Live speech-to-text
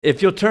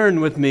If you'll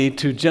turn with me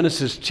to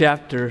Genesis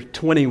chapter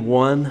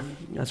 21,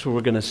 that's where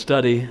we're going to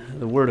study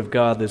the Word of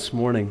God this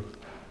morning.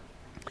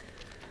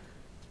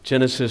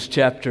 Genesis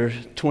chapter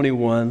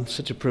 21,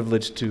 such a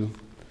privilege to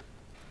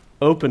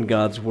open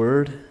God's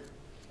Word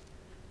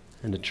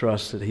and to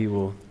trust that He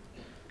will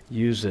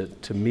use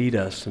it to meet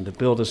us and to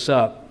build us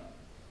up.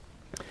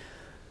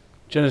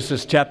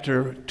 Genesis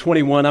chapter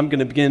 21, I'm going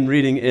to begin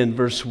reading in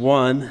verse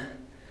 1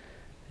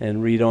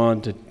 and read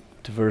on to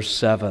verse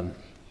 7.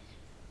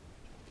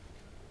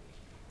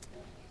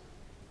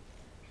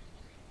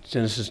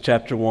 Genesis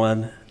chapter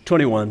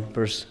 21,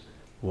 verse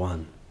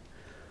 1.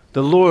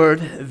 The Lord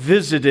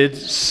visited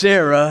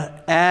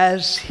Sarah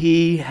as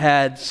He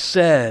had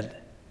said.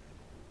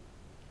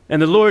 And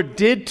the Lord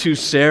did to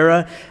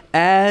Sarah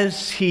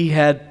as He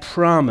had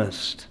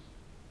promised.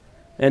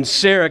 And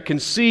Sarah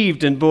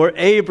conceived and bore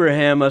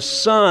Abraham a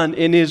son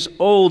in his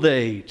old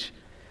age,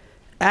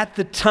 at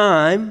the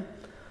time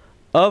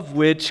of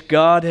which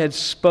God had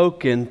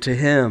spoken to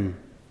him.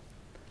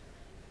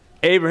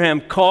 Abraham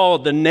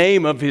called the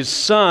name of his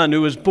son who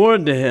was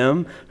born to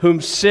him,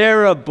 whom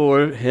Sarah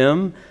bore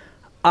him,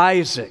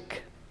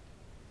 Isaac.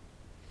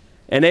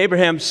 And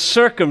Abraham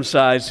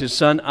circumcised his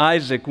son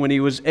Isaac when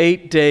he was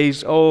 8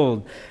 days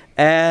old,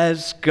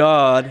 as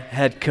God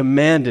had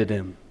commanded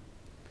him.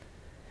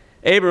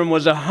 Abram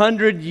was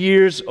 100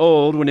 years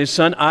old when his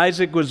son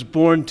Isaac was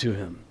born to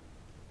him.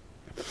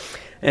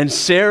 And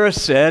Sarah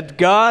said,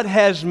 God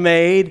has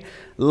made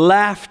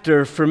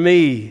laughter for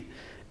me.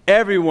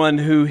 Everyone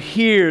who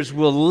hears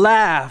will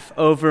laugh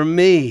over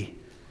me.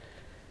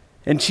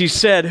 And she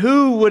said,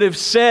 who would have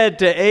said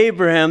to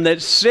Abraham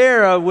that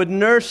Sarah would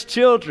nurse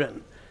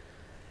children?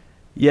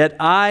 Yet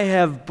I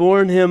have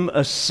borne him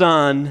a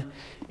son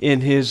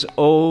in his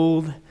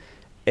old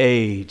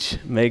age.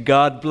 May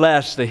God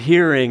bless the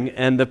hearing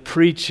and the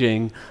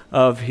preaching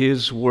of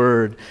His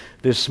word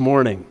this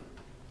morning.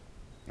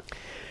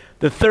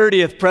 The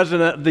 30th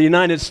President of the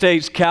United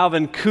States,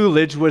 Calvin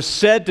Coolidge, was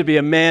said to be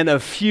a man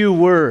of few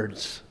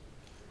words.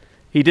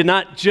 He did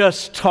not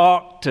just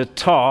talk to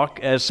talk,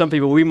 as some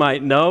people we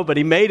might know, but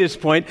he made his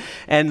point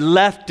and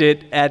left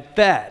it at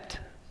that.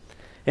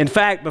 In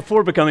fact,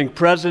 before becoming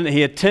president,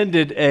 he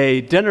attended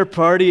a dinner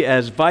party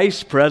as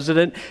vice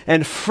president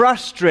and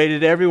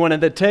frustrated everyone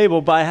at the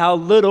table by how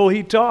little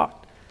he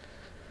talked.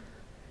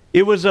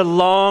 It was a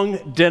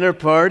long dinner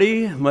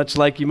party, much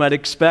like you might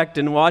expect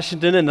in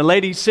Washington, and the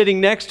lady sitting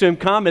next to him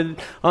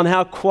commented on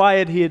how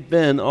quiet he had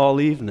been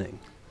all evening.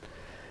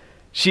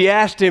 She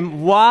asked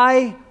him,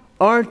 "Why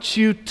aren't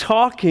you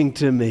talking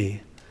to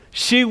me?"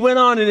 She went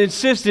on and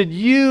insisted,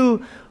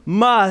 "You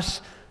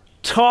must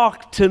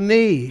talk to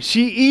me."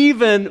 She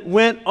even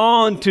went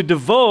on to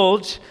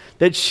divulge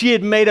that she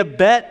had made a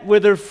bet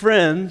with her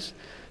friends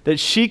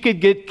that she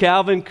could get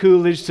Calvin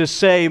Coolidge to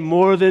say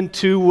more than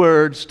 2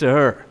 words to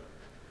her.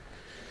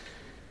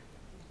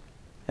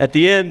 At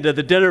the end of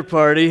the dinner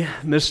party,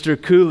 Mr.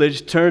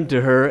 Coolidge turned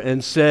to her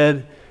and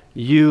said,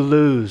 "You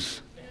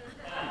lose."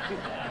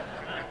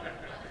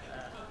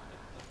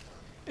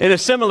 In a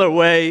similar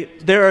way,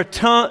 there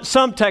are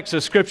some texts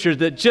of Scripture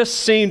that just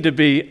seem to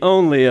be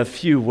only a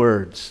few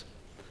words.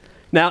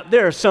 Now,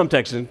 there are some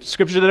texts in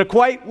Scripture that are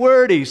quite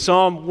wordy,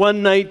 Psalm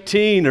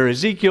 119 or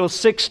Ezekiel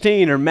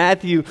 16 or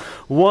Matthew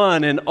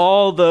 1 and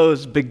all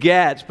those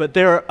begats, but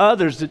there are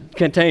others that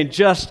contain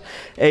just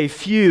a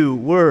few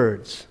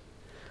words.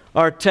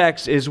 Our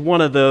text is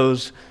one of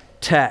those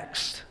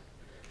texts.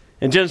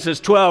 In Genesis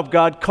 12,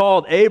 God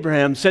called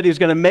Abraham, said He was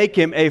going to make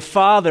him a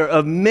father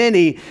of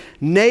many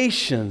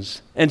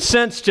nations. And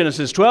since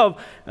Genesis 12,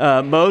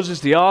 Moses,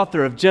 the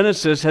author of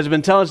Genesis, has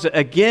been telling us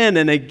again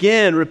and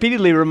again,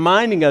 repeatedly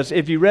reminding us,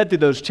 if you read through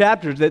those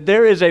chapters, that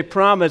there is a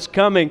promise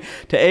coming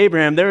to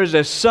Abraham. There is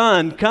a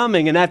son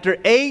coming. And after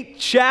 8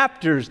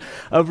 chapters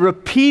of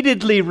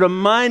repeatedly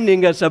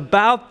reminding us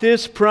about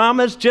this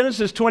promise,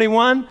 Genesis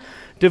 21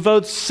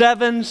 devotes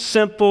 7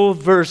 simple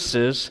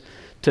verses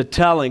to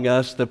telling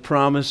us the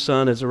promised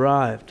son has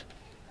arrived.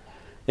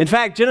 In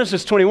fact,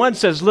 Genesis 21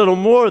 says little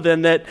more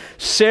than that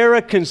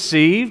Sarah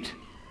conceived,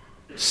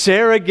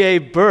 Sarah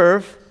gave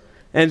birth,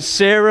 and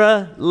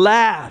Sarah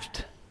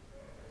laughed.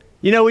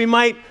 You know, we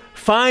might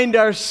find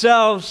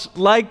ourselves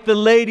like the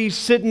lady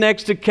sitting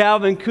next to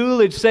Calvin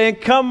Coolidge saying,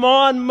 "Come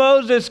on,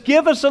 Moses,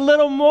 give us a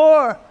little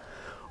more.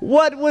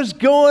 What was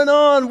going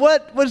on?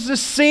 What was the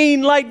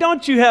scene like?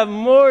 Don't you have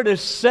more to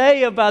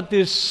say about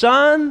this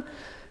son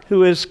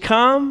who has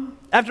come?"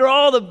 After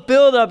all the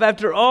buildup,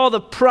 after all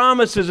the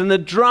promises and the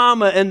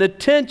drama and the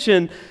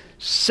tension,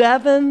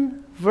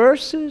 7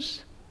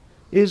 verses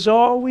is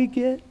all we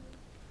get.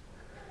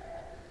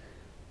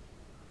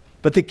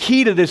 But the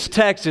key to this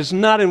text is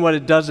not in what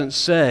it doesn't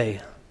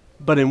say,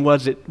 but in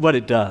what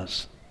it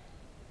does.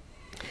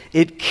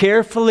 It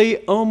carefully,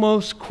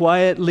 almost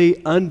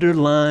quietly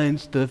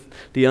underlines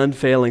the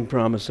unfailing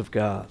promise of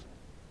God.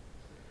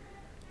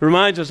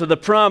 Reminds us of the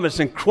promise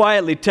and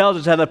quietly tells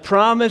us how the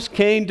promise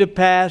came to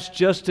pass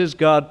just as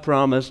God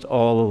promised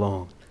all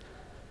along.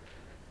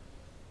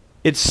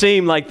 It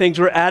seemed like things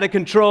were out of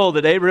control,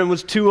 that Abraham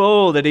was too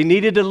old, that he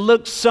needed to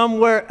look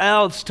somewhere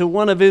else to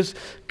one of his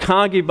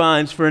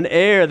concubines for an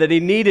heir, that he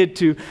needed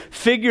to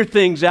figure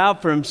things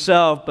out for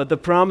himself, but the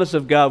promise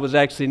of God was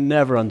actually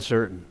never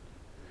uncertain.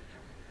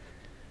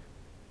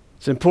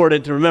 It's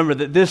important to remember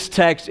that this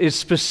text is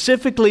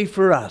specifically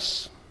for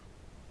us.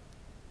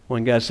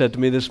 One guy said to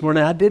me this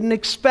morning, I didn't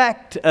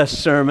expect a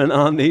sermon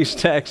on these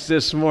texts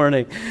this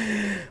morning.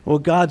 Well,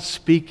 God's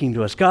speaking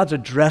to us. God's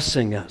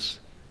addressing us.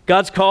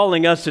 God's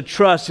calling us to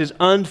trust His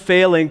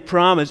unfailing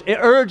promise,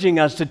 urging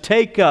us to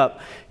take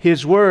up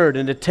His word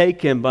and to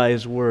take Him by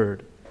His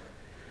word,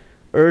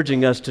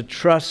 urging us to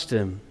trust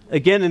Him.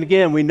 Again and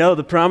again, we know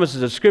the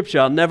promises of Scripture.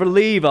 I'll never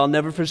leave. I'll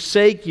never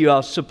forsake you.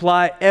 I'll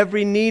supply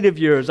every need of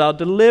yours. I'll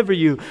deliver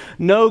you.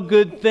 No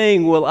good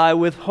thing will I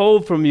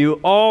withhold from you.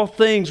 All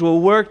things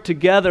will work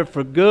together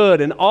for good.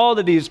 And all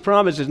that He has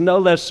promised is no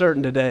less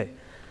certain today.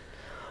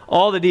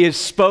 All that He has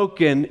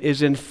spoken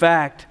is in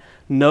fact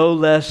no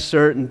less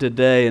certain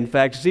today. In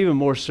fact, it's even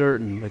more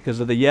certain because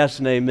of the yes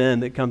and amen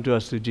that come to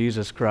us through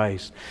Jesus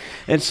Christ.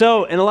 And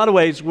so, in a lot of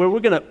ways, where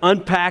we're going to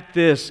unpack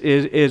this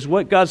is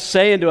what God's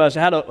saying to us,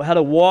 how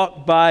to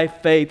walk by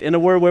faith. In a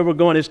word, where we're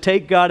going is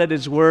take God at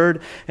His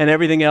word and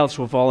everything else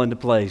will fall into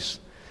place.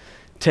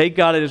 Take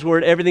God at His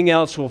word, everything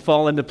else will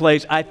fall into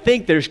place. I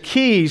think there's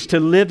keys to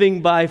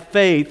living by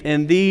faith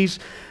in these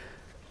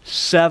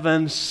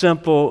 7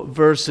 simple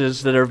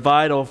verses that are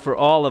vital for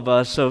all of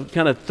us. So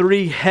kind of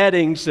 3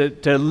 headings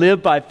to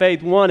live by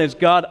faith. One is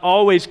God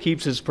always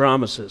keeps His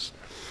promises.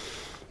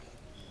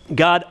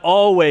 God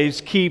always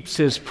keeps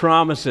His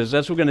promises.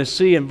 That's what we're going to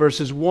see in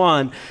verses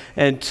 1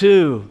 and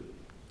 2.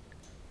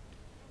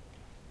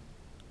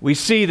 We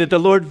see that the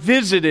Lord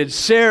visited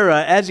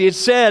Sarah as He had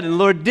said, and the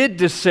Lord did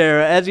to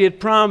Sarah as He had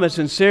promised,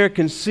 and Sarah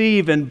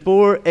conceived and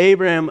bore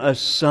Abraham a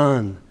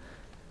son.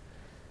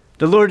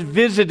 The Lord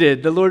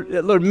visited, the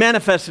Lord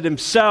manifested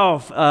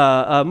Himself,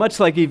 much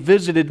like He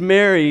visited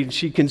Mary.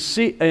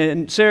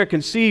 And Sarah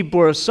conceived,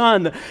 bore a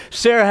son.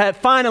 Sarah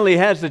finally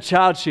has the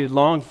child she had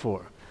longed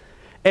for.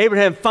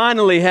 Abraham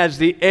finally has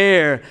the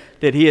heir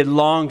that he had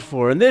longed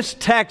for. And this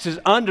text is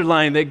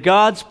underlying that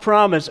God's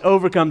promise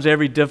overcomes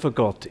every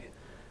difficulty.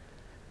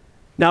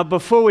 Now,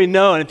 before we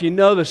know, and if you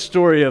know the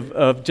story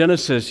of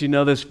Genesis, you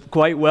know this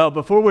quite well.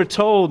 Before we're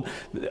told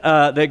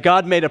that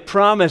God made a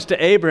promise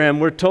to Abraham,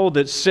 we're told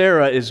that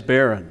Sarah is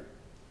barren.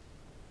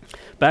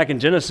 Back in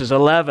Genesis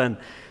 11, it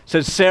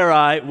says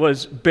Sarai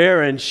was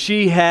barren.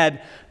 She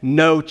had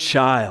no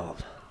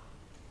child.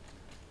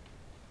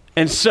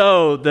 And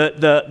so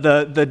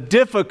the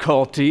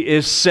difficulty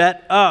is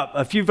set up.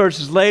 A few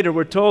verses later,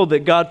 we're told that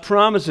God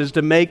promises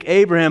to make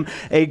Abraham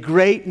a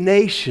great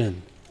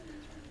nation.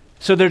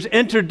 So there's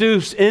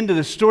introduced into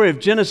the story of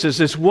Genesis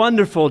this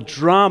wonderful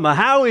drama.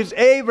 How is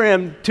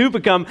Abraham to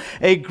become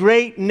a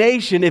great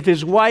nation if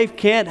his wife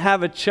can't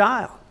have a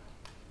child?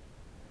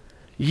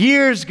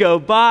 Years go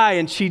by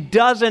and she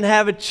doesn't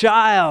have a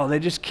child. They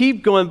just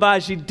keep going by.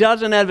 She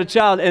doesn't have a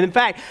child. And in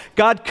fact,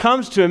 God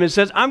comes to him and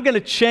says, I'm going to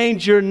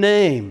change your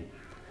name.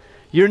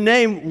 Your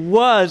name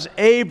was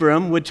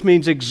Abram, which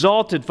means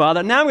exalted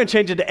father. Now I'm going to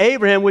change it to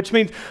Abraham, which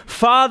means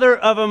father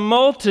of a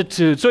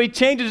multitude. So he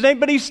changes his name,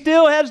 but he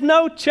still has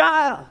no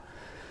child.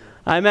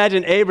 I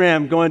imagine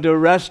Abraham going to a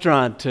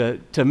restaurant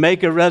to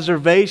make a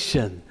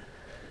reservation.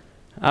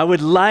 I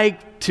would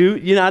like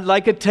to, I'd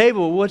like a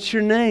table. What's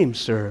your name,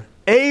 sir?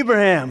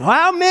 Abraham.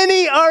 How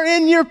many are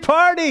in your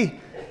party?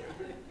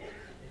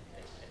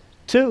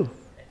 2.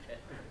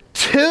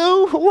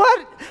 2?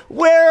 What?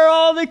 Where are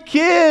all the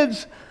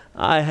kids?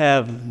 I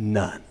have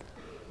none.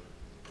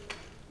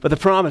 But the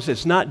promise,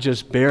 it's not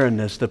just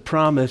barrenness. The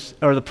promise,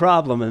 or the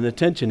problem and the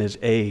tension is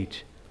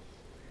age.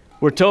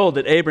 We're told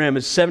that Abraham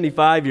is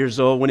 75 years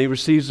old when he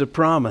receives the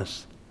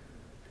promise.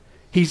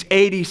 He's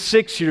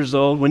 86 years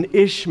old when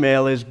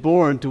Ishmael is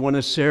born to one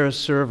of Sarah's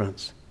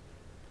servants.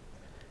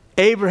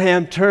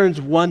 Abraham turns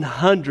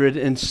 100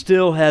 and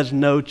still has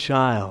no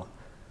child.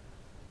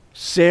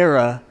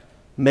 Sarah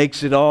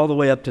makes it all the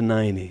way up to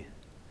 90.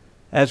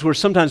 As we're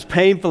sometimes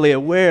painfully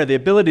aware, the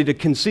ability to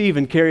conceive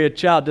and carry a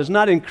child does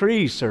not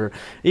increase or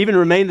even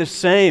remain the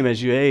same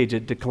as you age.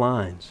 It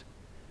declines.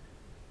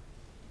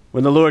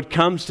 When the Lord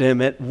comes to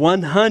him at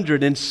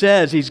 100 and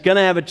says he's going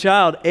to have a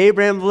child,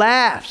 Abraham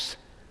laughs.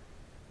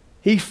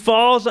 He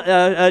falls,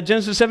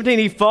 Genesis 17,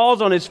 he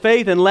falls on his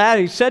faith and laughs.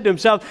 He said to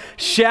himself,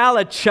 shall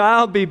a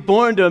child be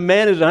born to a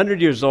man who's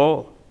 100 years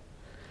old?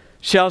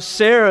 Shall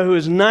Sarah, who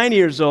is 90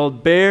 years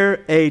old,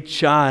 bear a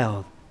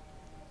child?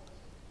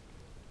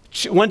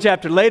 One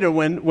chapter later,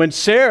 when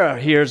Sarah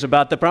hears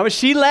about the promise,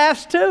 she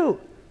laughs too.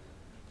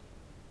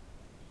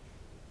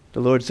 The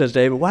Lord says to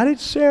Abraham, why did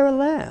Sarah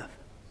laugh?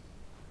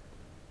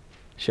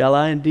 Shall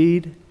I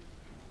indeed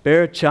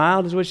bear a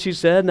child, is what she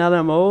said, now that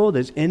I'm old?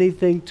 Is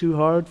anything too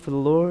hard for the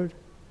Lord?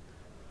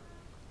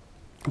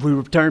 If we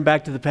return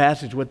back to the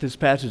passage, what this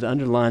passage is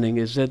underlining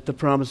is that the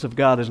promise of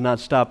God is not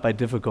stopped by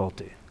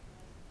difficulty.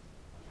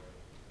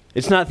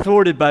 It's not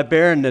thwarted by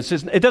barrenness.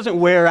 It doesn't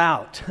wear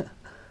out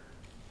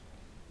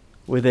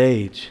with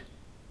age.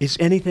 Is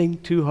anything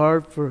too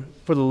hard for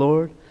the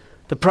Lord?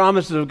 The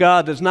promises of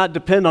God does not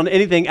depend on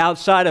anything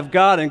outside of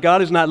God, and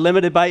God is not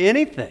limited by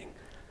anything.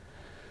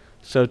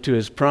 So to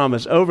his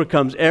promise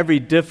overcomes every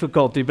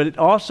difficulty, but it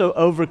also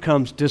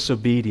overcomes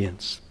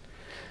disobedience.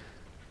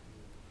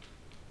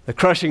 The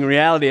crushing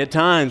reality at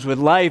times with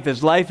life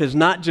is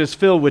not just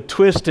filled with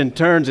twists and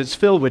turns, it's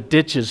filled with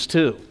ditches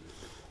too,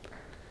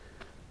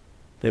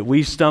 that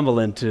we stumble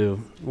into.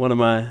 One of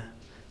my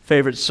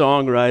favorite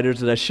songwriters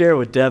that I share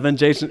with Devin,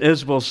 Jason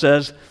Isbell,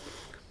 says,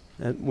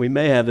 and we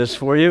may have this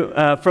for you,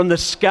 from the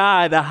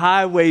sky the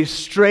highway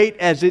straight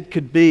as it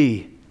could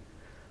be,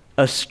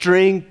 a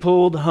string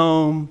pulled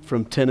home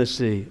from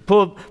Tennessee.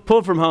 Pulled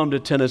from home to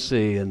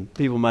Tennessee. And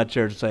people in my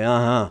church say,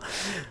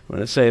 when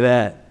I say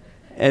that.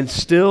 And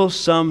still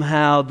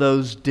somehow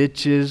those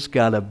ditches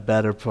got a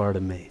better part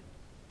of me.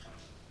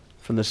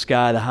 From the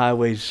sky, the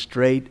highway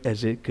straight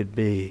as it could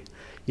be.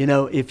 You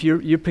know, if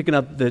you're picking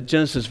up the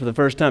Genesis for the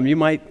first time, you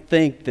might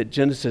think that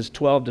Genesis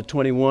 12 to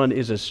 21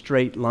 is a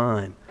straight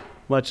line,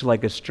 much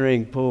like a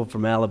string pulled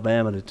from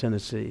Alabama to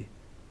Tennessee.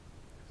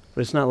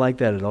 But it's not like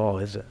that at all,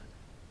 is it?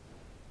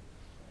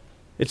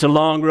 It's a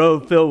long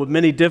road filled with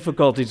many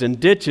difficulties and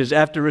ditches.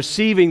 After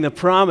receiving the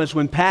promise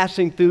when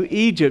passing through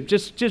Egypt,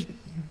 just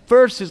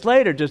verses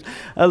later, just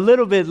a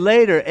little bit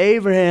later,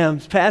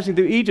 Abraham's passing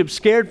through Egypt,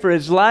 scared for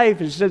his life,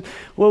 and he says,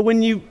 well,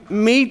 when you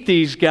meet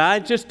these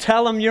guys, just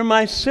tell them you're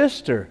my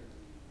sister.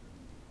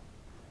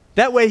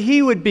 That way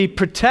he would be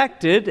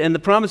protected, and the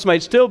promise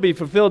might still be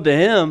fulfilled to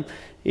him,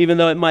 even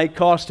though it might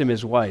cost him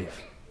his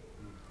wife.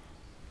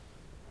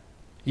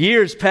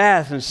 Years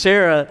pass, and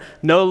Sarah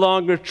no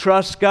longer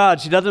trusts God.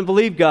 She doesn't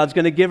believe God's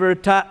going to give her a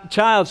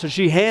child, so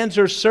she hands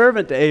her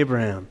servant to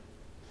Abraham.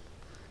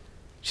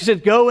 She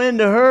said, go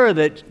into her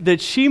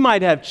that she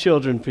might have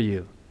children for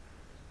you.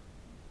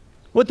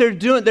 What they're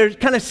doing, they're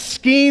kind of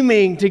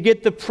scheming to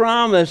get the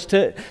promise,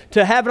 to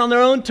have it on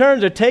their own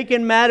terms. They're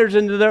taking matters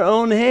into their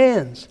own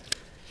hands.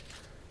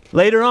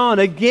 Later on,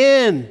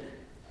 again,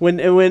 when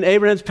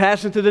Abraham's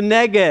passing through the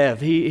Negev,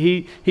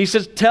 he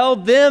says, tell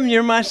them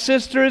you're my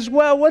sister as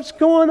well. What's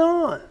going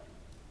on?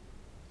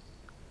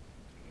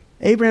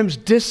 Abraham's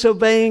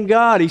disobeying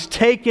God. He's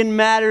taking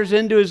matters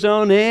into his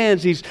own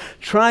hands. He's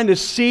trying to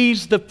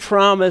seize the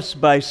promise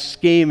by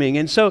scheming.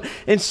 And so,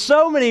 in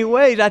so many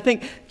ways, I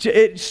think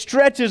it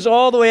stretches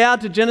all the way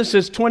out to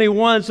Genesis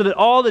 21 so that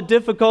all the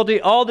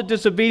difficulty, all the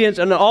disobedience,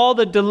 and all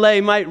the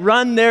delay might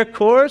run their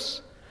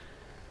course.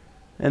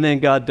 And then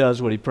God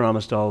does what he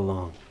promised all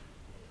along.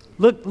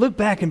 Look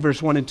back in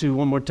verse 1 and 2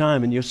 one more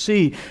time, and you'll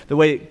see the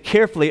way it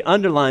carefully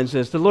underlines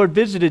this. The Lord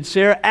visited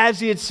Sarah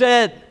as he had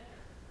said.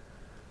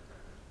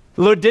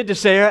 The Lord did to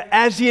Sarah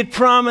as he had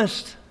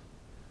promised.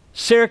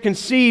 Sarah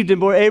conceived and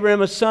bore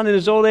Abraham a son in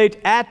his old age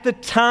at the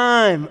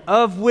time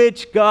of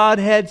which God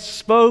had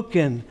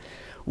spoken.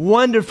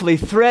 Wonderfully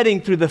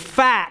threading through the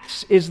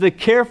facts is the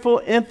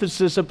careful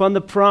emphasis upon the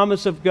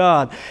promise of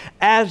God.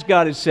 As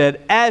God had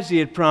said, as he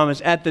had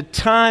promised, at the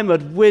time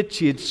of which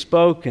he had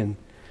spoken.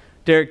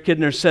 Derek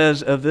Kidner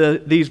says of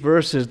these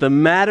verses, the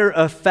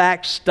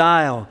matter-of-fact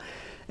style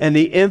and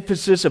the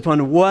emphasis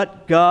upon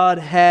what God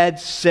had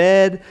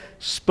said,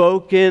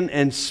 spoken,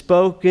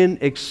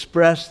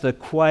 expressed the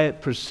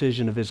quiet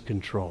precision of his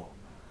control.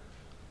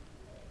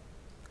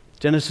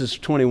 Genesis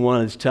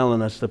 21 is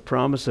telling us the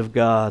promise of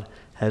God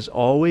has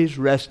always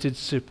rested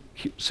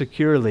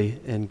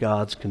securely in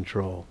God's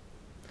control.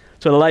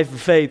 So in the life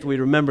of faith, we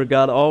remember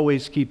God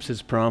always keeps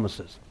his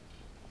promises.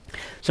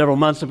 Several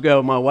months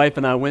ago, my wife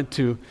and I went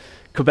to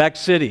Quebec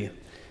City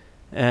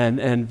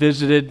and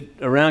visited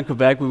around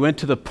Quebec. We went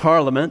to the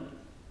Parliament,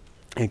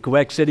 and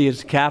Quebec City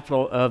is the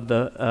capital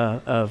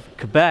of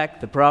Quebec,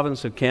 the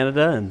province of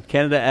Canada. And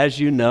Canada, as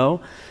you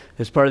know,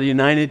 is part of the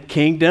United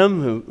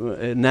Kingdom,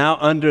 who now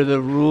under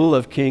the rule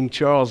of King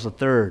Charles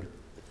III.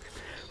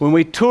 When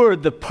we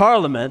toured the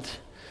Parliament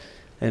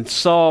and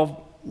saw,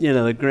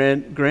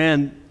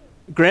 the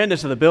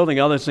grandness of the building,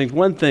 all those things,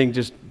 one thing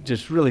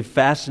just really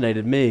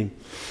fascinated me.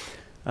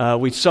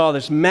 We saw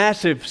this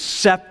massive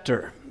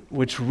scepter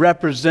which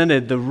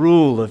represented the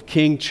rule of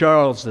King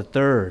Charles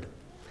III.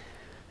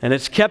 And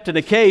it's kept in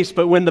a case,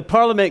 but when the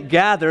Parliament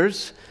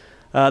gathers,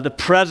 the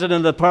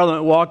president of the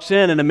Parliament walks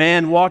in, and a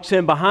man walks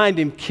in behind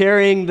him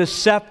carrying the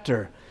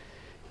scepter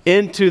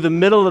into the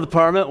middle of the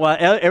Parliament while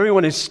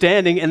everyone is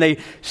standing, and they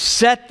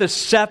set the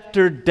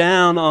scepter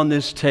down on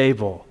this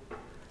table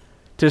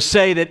to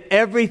say that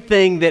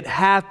everything that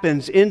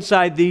happens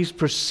inside these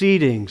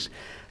proceedings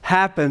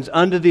happens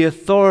under the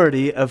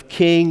authority of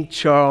King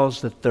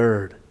Charles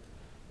III.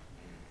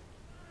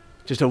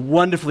 Just a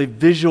wonderfully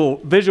visual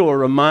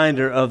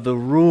reminder of the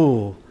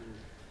rule.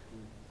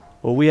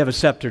 Well, we have a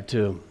scepter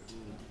too.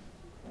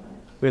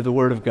 We have the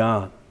Word of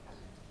God.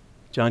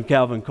 John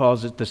Calvin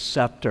calls it the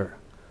scepter.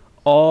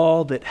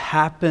 All that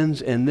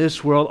happens in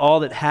this world, all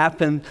that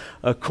happened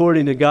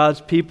according to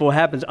God's people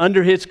happens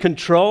under his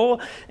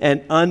control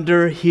and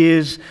under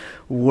his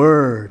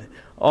Word.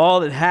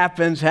 All that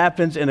happens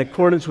in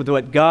accordance with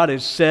what God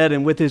has said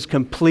and with his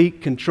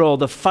complete control.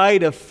 The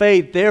fight of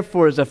faith,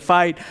 therefore, is a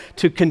fight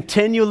to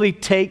continually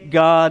take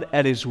God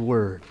at his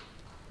word.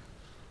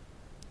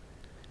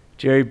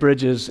 Jerry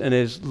Bridges, in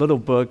his little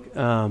book,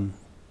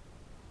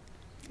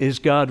 Is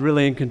God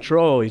Really in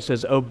Control? He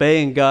says,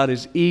 obeying God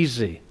is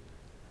easy.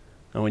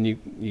 And when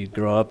you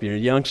grow up, you're a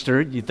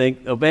youngster, you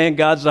think obeying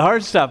God's the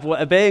hard stuff.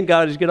 Well, obeying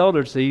God as you get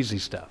older, it's the easy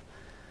stuff.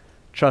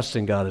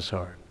 Trusting God is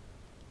hard.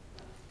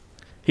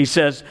 He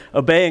says,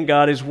 obeying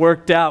God is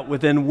worked out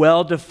within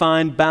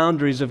well-defined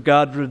boundaries of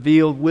God's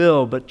revealed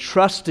will, but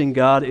trusting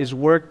God is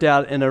worked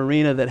out in an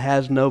arena that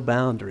has no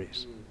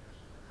boundaries.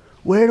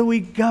 Where do we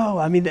go?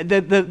 I mean,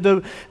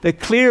 the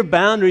clear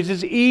boundaries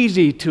is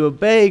easy to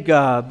obey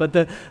God, but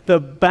the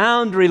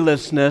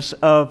boundarylessness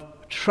of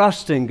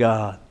trusting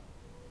God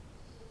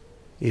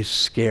is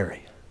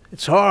scary.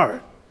 It's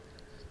hard.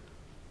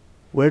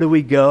 Where do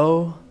we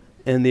go?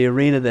 In the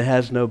arena that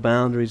has no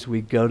boundaries,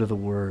 we go to the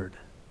Word.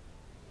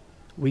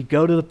 We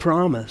go to the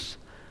promise.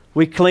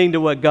 We cling to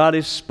what God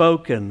has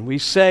spoken. We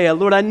say,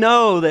 Lord, I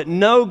know that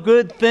no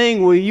good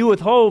thing will you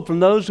withhold from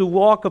those who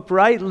walk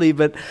uprightly,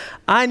 but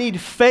I need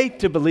faith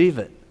to believe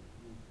it.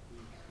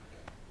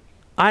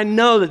 I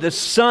know that the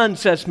Son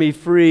sets me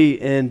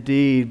free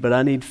indeed, but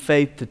I need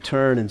faith to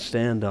turn and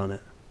stand on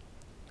it.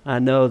 I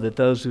know that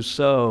those who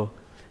sow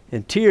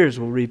in tears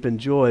will reap in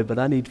joy, but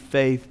I need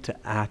faith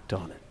to act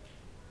on it.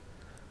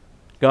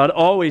 God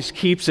always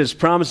keeps His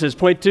promises.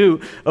 Point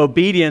 2,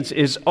 obedience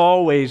is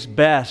always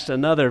best.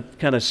 Another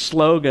kind of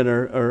slogan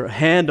or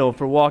handle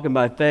for walking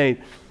by faith.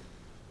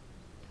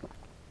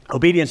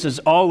 Obedience is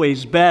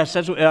always best.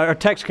 That's what our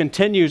text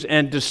continues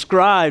and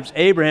describes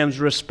Abraham's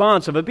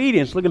response of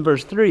obedience. Look in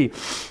verse 3. It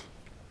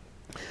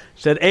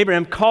said,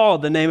 Abraham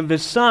called the name of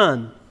his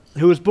son,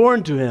 who was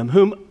born to him,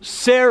 whom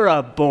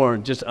Sarah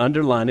born, just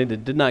underlining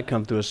it did not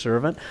come through a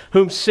servant,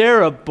 whom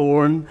Sarah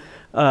bore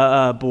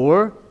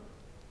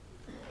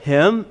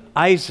him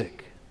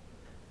Isaac.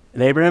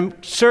 And Abraham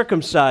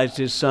circumcised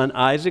his son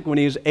Isaac when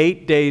he was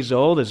 8 days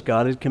old, as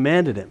God had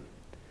commanded him.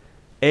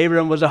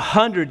 Abraham was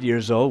 100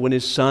 years old when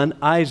his son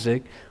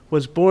Isaac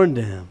was born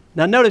to him.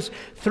 Now notice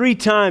 3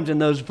 times in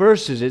those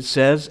verses it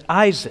says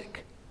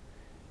Isaac.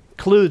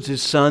 Includes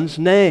his son's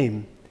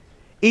name.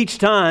 Each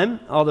time,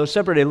 although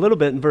separated a little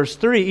bit in verse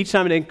 3, each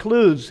time it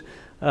includes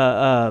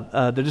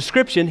the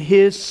description,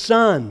 his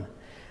son.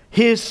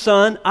 His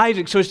son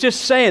Isaac. So it's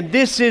just saying,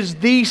 this is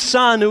the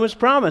son who was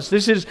promised.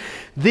 This is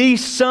the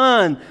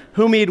son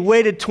whom he had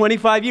waited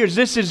 25 years.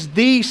 This is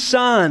the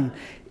son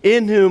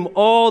in whom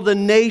all the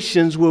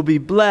nations will be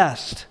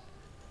blessed.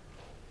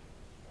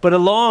 But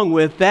along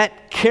with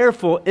that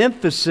careful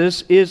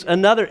emphasis is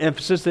another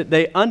emphasis that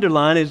they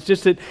underline. It's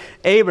just that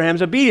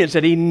Abraham's obedience,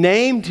 that he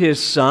named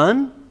his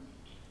son,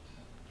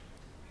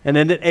 and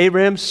then that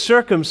Abraham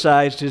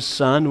circumcised his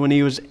son when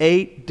he was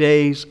 8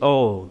 days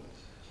old.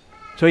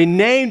 So he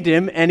named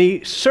him and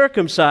he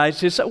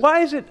circumcised his son. Why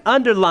is it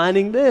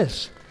underlining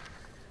this?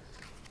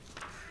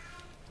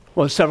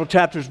 Well, several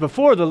chapters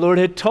before, the Lord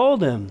had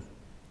told him,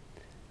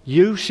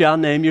 you shall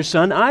name your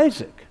son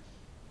Isaac.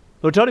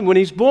 The Lord told him, when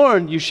he's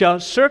born, you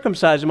shall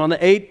circumcise him on the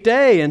 8th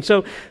day. And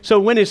so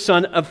when his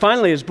son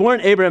finally is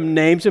born, Abraham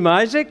names him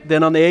Isaac,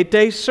 then on the 8th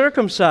day,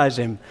 circumcise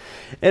him.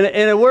 And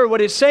in a word,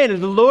 what it's saying is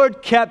the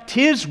Lord kept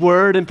his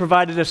word and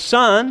provided a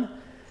son,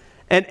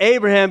 and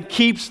Abraham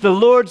keeps the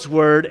Lord's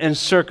word and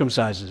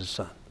circumcises his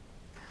son.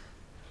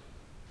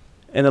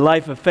 In the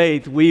life of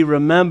faith, we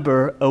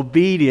remember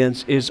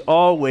obedience is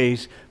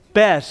always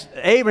best.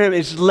 Abraham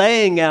is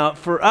laying out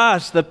for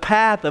us the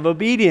path of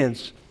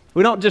obedience.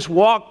 We don't just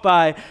walk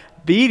by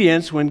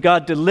obedience when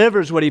God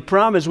delivers what He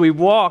promised. We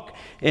walk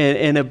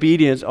in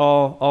obedience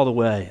all the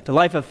way. The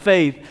life of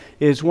faith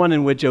is one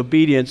in which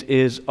obedience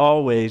is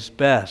always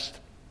best.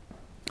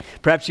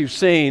 Perhaps you've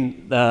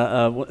seen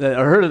or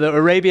heard of the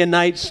Arabian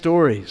Nights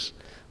stories,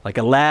 like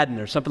Aladdin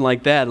or something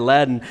like that.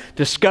 Aladdin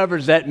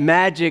discovers that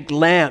magic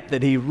lamp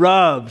that he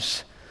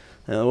rubs.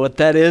 I don't know what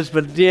that is,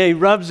 but he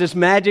rubs this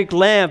magic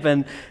lamp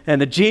and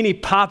the genie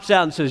pops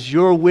out and says,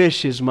 your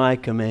wish is my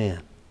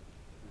command.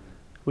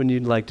 Wouldn't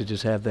you like to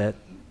just have that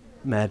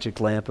magic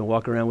lamp and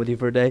walk around with you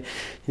for a day?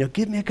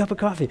 Give me a cup of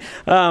coffee.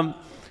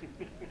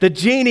 The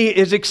genie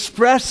is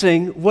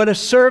expressing what a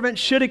servant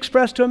should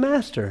express to a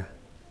master.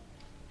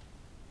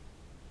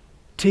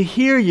 To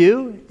hear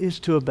you is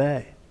to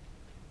obey.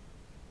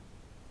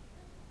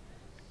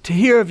 To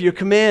hear of your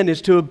command is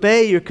to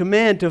obey your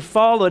command, to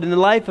follow it. In the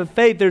life of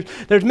faith,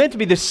 there's meant to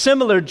be the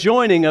similar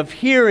joining of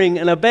hearing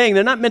and obeying.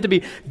 They're not meant to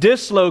be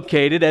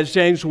dislocated, as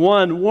James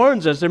 1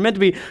 warns us. They're meant to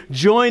be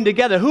joined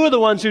together. Who are the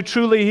ones who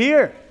truly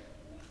hear?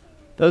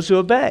 Those who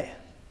obey.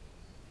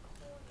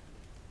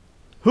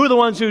 Who are the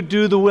ones who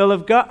do the will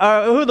of God?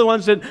 Who are the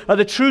ones that are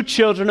the true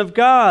children of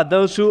God?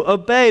 Those who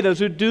obey, those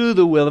who do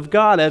the will of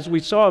God, as we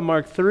saw in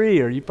Mark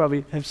 3, or you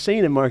probably have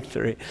seen in Mark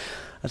 3.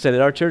 I said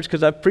at our church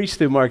because I've preached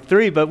through Mark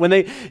 3, but when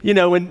they,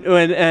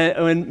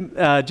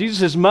 when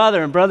Jesus'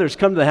 mother and brothers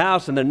come to the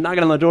house and they're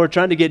knocking on the door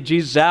trying to get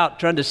Jesus out,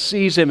 trying to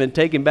seize him and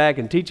take him back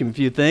and teach him a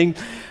few things,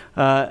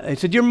 he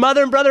said, your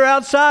mother and brother are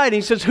outside. And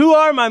he says, who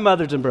are my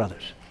mothers and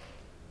brothers?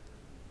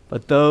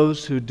 But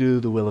those who do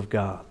the will of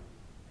God.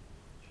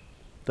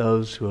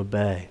 Those who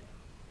obey.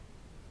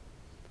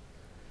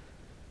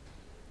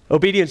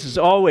 Obedience is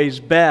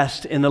always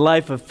best in the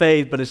life of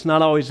faith, but it's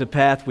not always the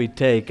path we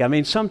take. I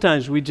mean,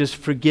 sometimes we just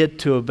forget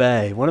to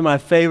obey. One of my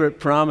favorite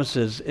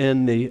promises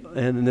in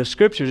the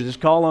Scriptures is,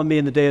 call on me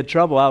in the day of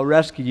trouble, I'll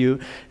rescue you,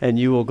 and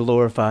you will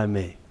glorify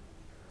me.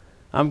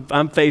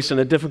 I'm facing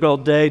a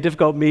difficult day,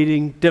 difficult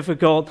meeting,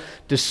 difficult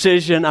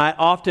decision. I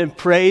often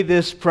pray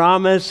this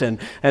promise, and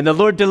the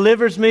Lord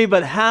delivers me,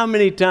 but how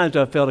many times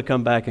do I fail to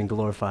come back and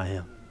glorify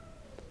Him?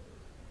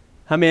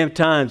 How many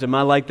times am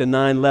I like the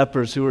 9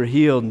 lepers who were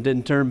healed and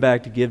didn't turn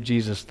back to give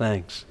Jesus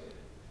thanks?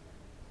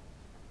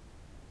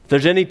 If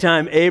there's any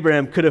time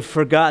Abraham could have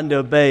forgotten to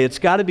obey, it's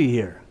got to be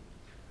here.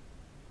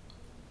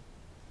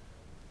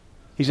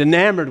 He's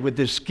enamored with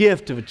this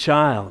gift of a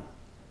child,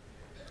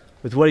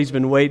 with what he's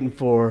been waiting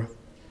for.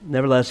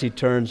 Nevertheless, he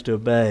turns to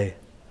obey.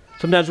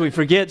 Sometimes we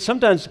forget.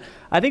 Sometimes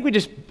I think we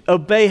just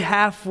obey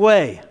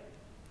halfway.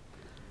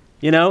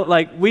 You know,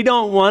 like we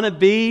don't want to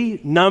be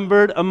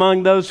numbered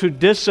among those who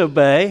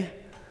disobey.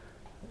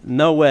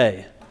 No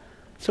way.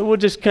 So we'll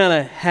just kind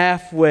of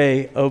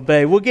halfway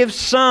obey. We'll give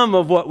some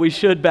of what we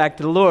should back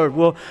to the Lord.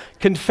 We'll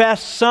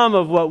confess some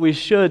of what we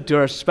should to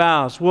our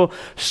spouse. We'll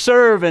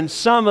serve in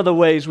some of the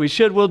ways we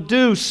should. We'll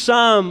do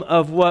some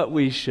of what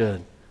we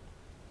should.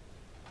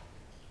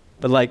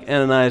 But like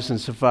Ananias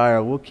and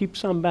Sapphira, we'll keep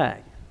some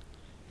back.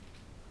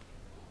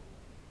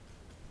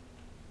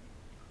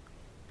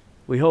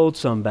 We hold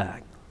some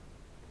back.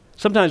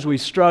 Sometimes we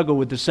struggle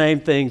with the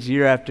same things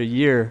year after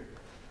year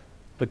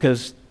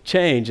because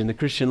change in the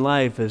Christian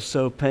life is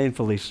so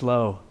painfully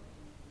slow.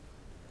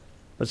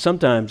 But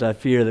sometimes I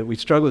fear that we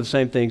struggle with the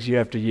same things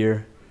year after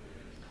year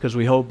because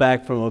we hold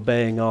back from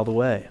obeying all the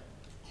way.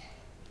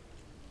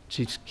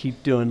 Just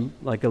keep doing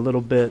like a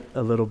little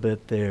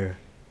bit there.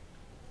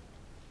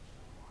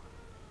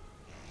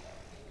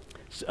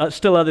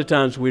 Still other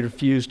times we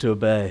refuse to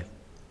obey.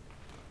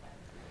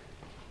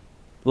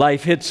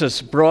 Life hits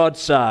us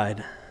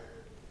broadside.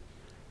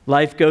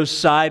 Life goes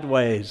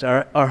sideways.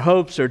 Our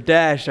hopes are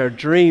dashed. Our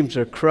dreams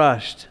are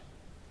crushed.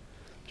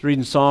 I was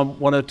reading Psalm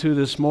 102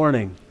 this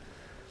morning.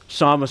 The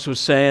psalmist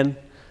was saying,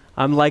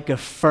 I'm like a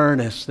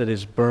furnace that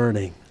is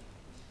burning.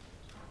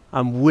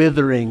 I'm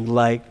withering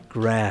like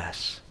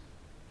grass.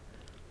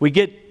 We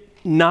get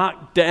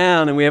knocked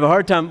down and we have a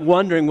hard time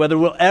wondering whether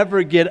we'll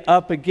ever get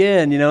up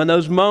again. You know, in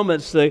those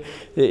moments,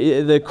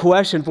 the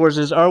question for us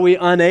is, are we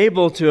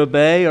unable to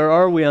obey or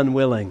are we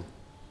unwilling?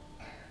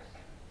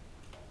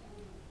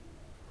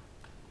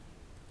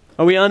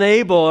 Are we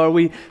unable? Are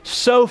we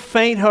so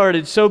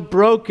faint-hearted, so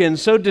broken,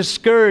 so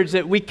discouraged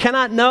that we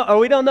cannot know, or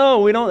we don't know,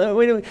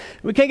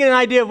 we can't get an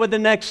idea of what the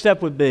next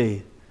step would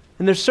be?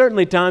 And there's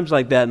certainly times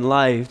like that in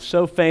life,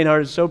 so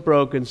faint-hearted, so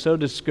broken, so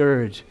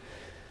discouraged,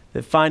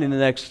 that finding the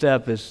next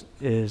step is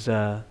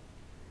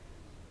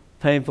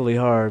painfully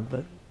hard.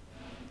 But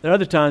there are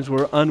other times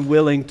we're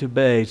unwilling to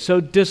obey,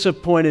 so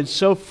disappointed,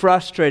 so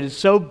frustrated,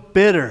 so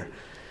bitter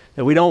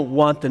that we don't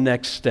want the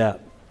next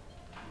step.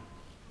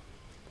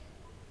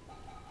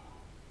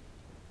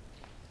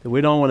 That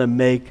we don't want to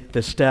make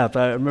the step.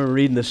 I remember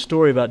reading the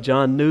story about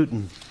John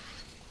Newton,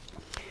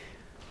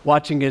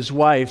 watching his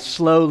wife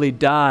slowly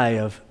die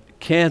of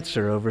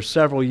cancer over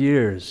several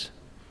years.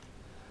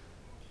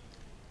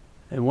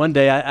 And one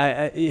day,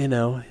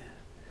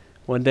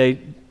 one day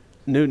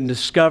Newton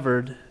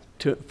discovered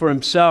for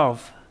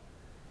himself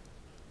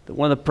that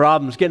one of the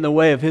problems getting in the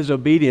way of his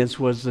obedience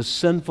was the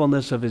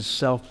sinfulness of his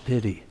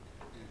self-pity.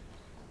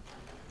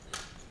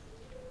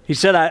 He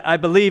said, I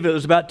believe it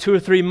was about 2 or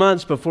 3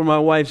 months before my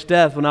wife's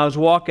death when I was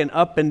walking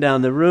up and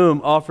down the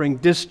room offering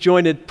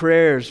disjointed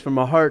prayers from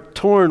a heart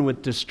torn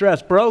with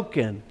distress,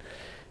 broken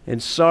in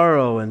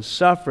sorrow and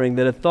suffering,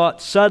 that a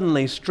thought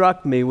suddenly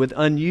struck me with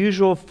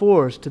unusual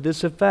force to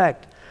this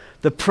effect: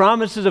 the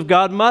promises of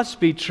God must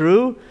be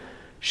true.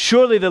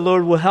 Surely the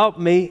Lord will help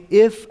me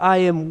if I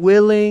am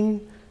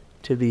willing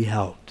to be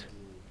helped.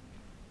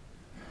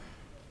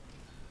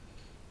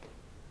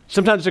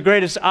 Sometimes the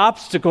greatest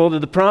obstacle to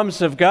the promise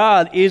of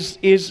God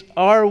is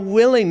our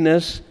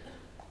willingness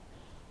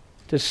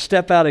to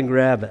step out and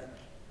grab it.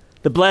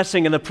 The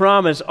blessing and the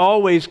promise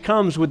always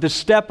comes with the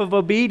step of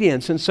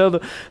obedience. And so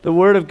the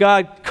Word of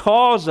God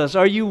calls us.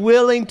 Are you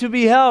willing to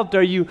be helped?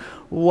 Are you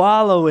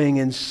wallowing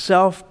in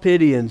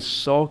self-pity and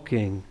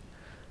sulking?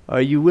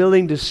 Are you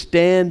willing to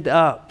stand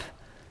up,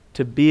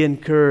 to be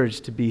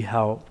encouraged, to be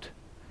helped?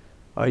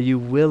 Are you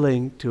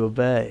willing to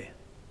obey?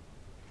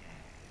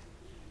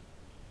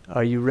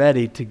 Are you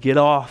ready to get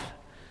off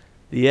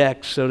the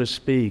X, so to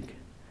speak,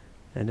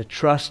 and to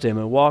trust Him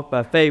and walk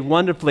by faith?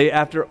 Wonderfully,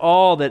 after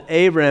all that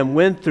Abraham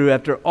went through,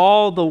 after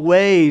all the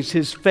ways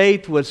his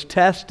faith was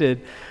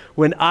tested,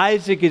 when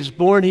Isaac is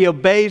born, he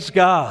obeys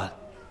God.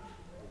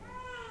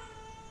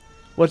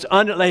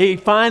 He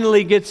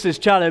finally gets this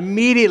child,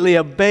 immediately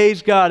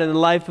obeys God in the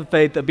life of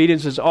faith.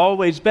 Obedience is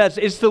always best.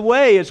 It's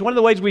one of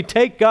the ways we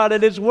take God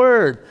at His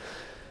word.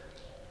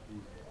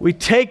 We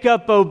take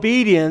up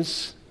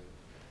obedience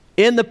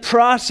in the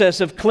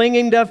process of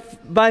clinging to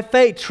by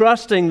faith,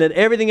 trusting that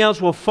everything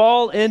else will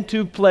fall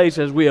into place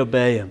as we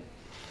obey Him.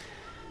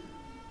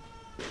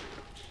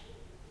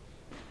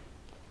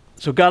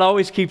 So God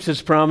always keeps his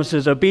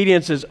promises.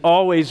 Obedience is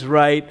always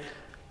right.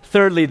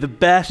 Thirdly, the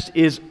best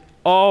is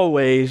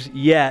always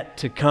yet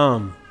to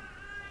come.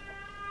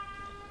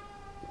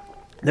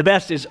 The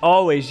best is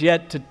always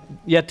yet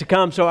to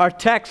come. So our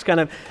text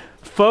kind of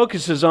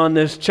focuses on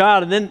this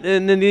child.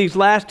 And then these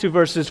last two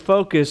verses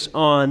focus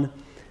on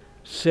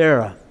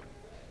Sarah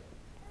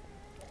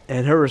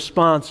and her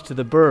response to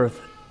the birth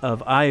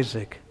of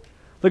Isaac.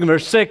 Look at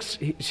verse 6.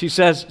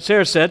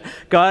 Sarah said,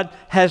 God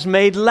has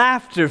made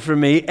laughter for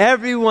me.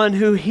 Everyone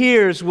who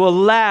hears will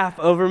laugh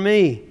over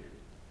me.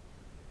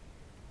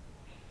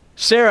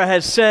 Sarah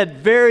has said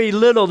very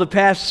little the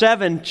past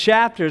 7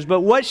 chapters, but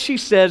what she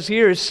says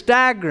here is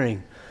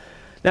staggering.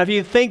 Now, if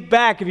you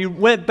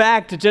went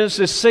back to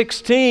Genesis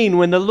 16,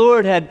 when the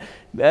Lord had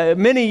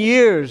many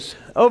years,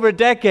 over a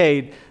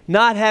decade,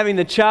 not having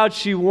the child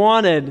she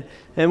wanted,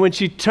 and when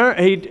she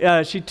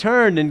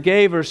turned and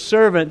gave her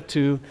servant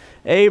to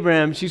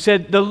Abraham, she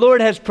said, the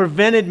Lord has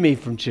prevented me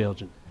from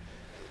children.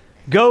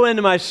 Go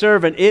into my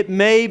servant. It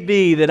may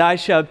be that I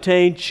shall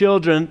obtain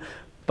children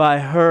by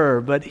her.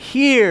 But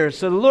here,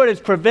 so the Lord has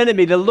prevented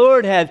me. The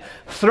Lord had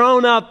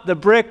thrown up the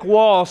brick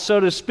wall, so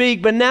to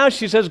speak. But now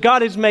she says,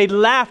 God has made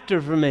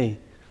laughter for me.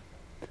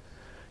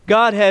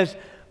 God has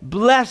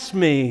blessed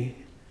me.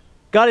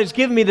 God has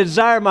given me the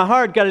desire of my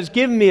heart. God has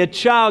given me a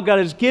child. God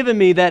has given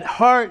me that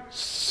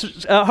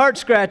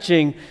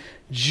heart-scratching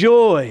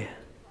joy.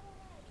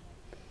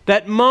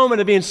 That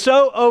moment of being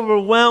so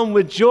overwhelmed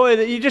with joy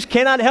that you just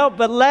cannot help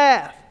but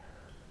laugh.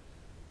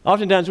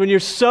 Oftentimes when you're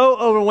so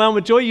overwhelmed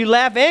with joy, you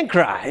laugh and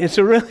cry. It's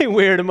a really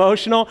weird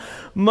emotional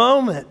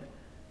moment.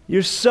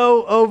 You're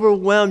so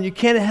overwhelmed, you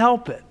can't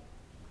help it.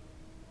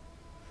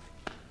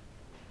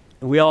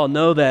 And we all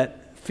know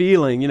that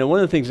feeling. You know,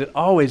 one of the things that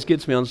always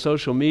gets me on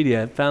social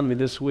media, it found me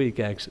this week,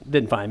 actually.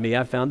 Didn't find me,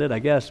 I found it, I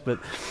guess, but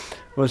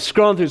I was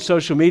scrolling through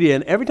social media,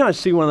 and every time I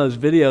see one of those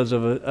videos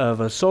of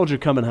a soldier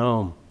coming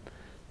home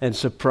and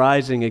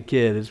surprising a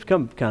kid, it's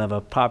become kind of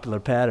a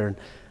popular pattern,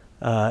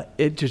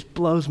 it just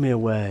blows me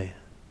away.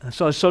 I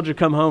saw a soldier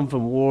come home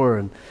from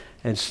war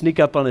and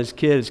sneak up on his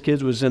kid. His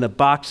kid was in a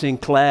boxing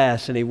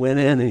class, and he went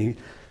in and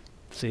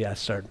I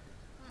started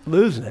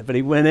losing it, but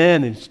he went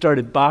in and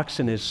started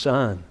boxing his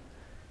son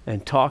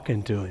and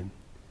talking to him.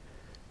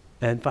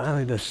 And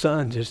finally the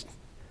son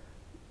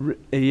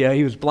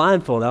he was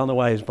blindfolded. I don't know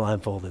why he was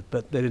blindfolded,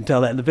 but they didn't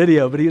tell that in the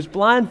video, but he was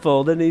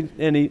blindfolded,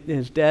 and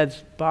his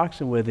dad's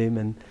boxing with him,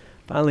 and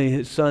finally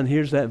his son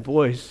hears that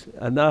voice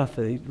enough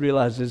that he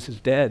realizes his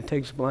dad,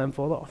 takes the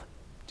blindfold off,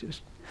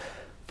 just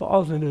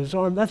falls into his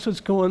arm. That's what's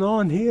going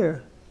on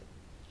here.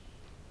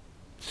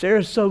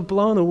 Sarah's so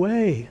blown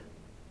away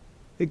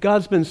that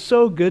God's been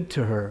so good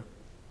to her,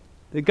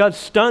 that God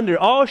stunned her.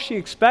 All she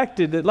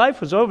expected, that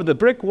life was over. The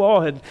brick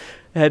wall had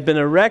been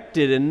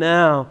erected, and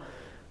now,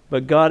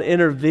 but God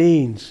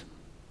intervenes,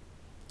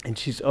 and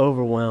she's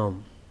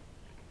overwhelmed.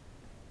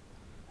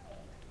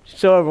 She's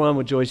so overwhelmed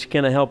with joy, she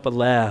cannot help but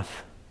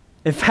laugh.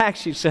 In fact,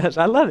 she says,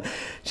 I love it.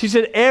 She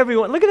said,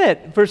 everyone, look at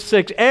that, verse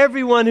 6,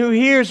 everyone who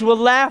hears will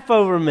laugh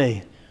over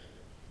me.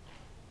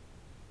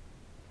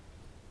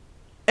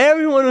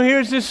 Everyone who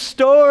hears this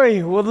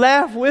story will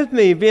laugh with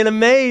me, being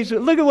amazed.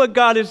 Look at what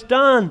God has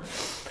done.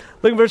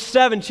 Look at verse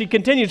 7. She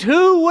continues,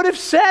 who would have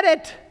said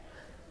it?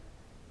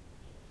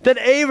 Who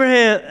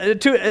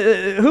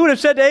would have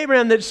said to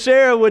Abraham that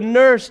Sarah would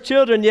nurse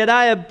children, yet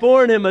I have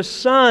borne him a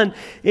son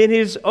in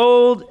his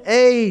old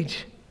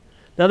age.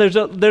 Now there's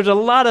a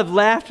lot of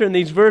laughter in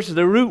these verses.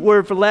 The root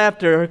word for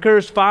laughter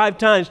occurs 5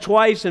 times,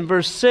 twice in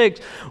verse 6,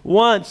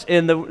 once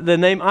in the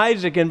name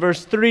Isaac in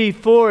verse 3,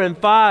 4, and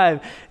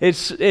 5.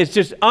 It's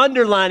just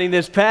underlining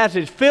this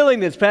passage, filling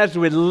this passage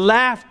with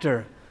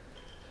laughter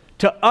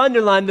to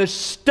underline the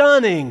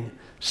stunning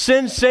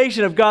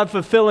sensation of God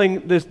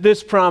fulfilling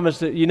this promise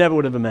that you never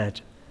would have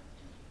imagined.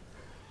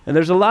 And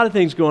there's a lot of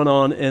things going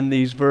on in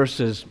these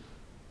verses.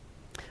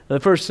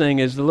 The first thing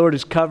is the Lord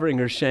is covering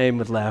her shame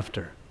with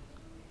laughter.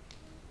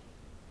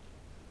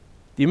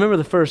 Do you remember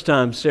the first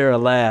time Sarah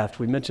laughed?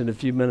 We mentioned a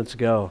few minutes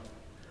ago.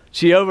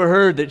 She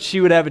overheard that she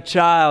would have a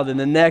child in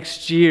the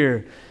next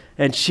year,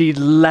 and she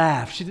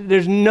laughed.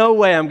 There's no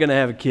way I'm going to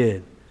have a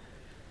kid.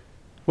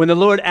 When the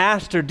Lord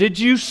asked her, did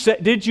you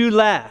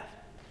laugh?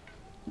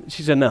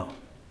 She said no.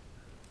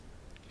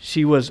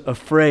 She was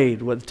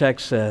afraid, what the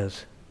text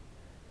says.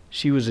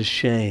 She was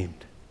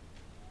ashamed.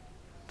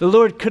 The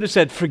Lord could have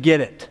said,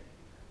 forget it.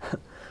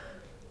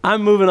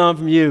 I'm moving on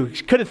from you.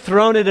 She could have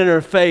thrown it in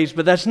her face,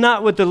 but that's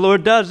not what the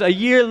Lord does. A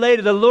year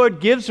later, the Lord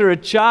gives her a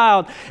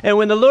child, and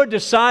when the Lord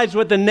decides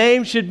what the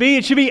name should be,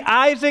 it should be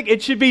Isaac,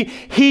 it should be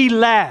he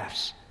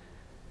laughs.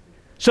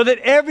 So that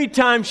every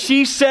time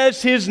she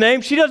says his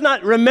name, she does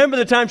not remember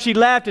the time she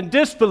laughed in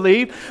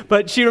disbelief,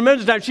 but she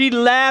remembers the time she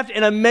laughed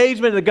in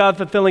amazement at God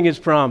fulfilling his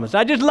promise.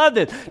 I just love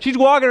this. She's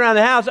walking around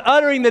the house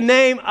uttering the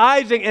name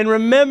Isaac and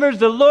remembers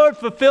the Lord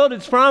fulfilled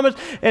his promise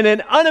in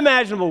an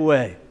unimaginable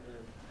way.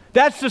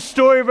 That's the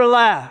story of her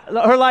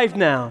life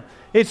now.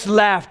 It's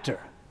laughter.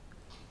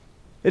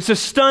 It's a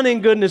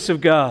stunning goodness of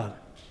God.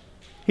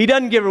 He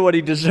doesn't give her what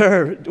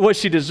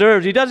she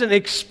deserves. He doesn't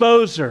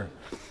expose her.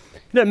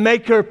 He doesn't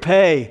make her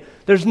pay.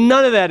 There's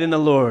none of that in the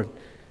Lord.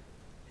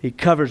 He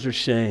covers her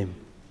shame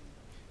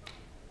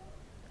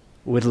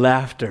with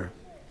laughter.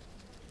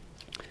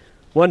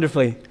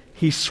 Wonderfully,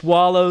 He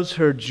swallows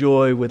her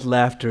joy with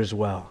laughter as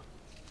well.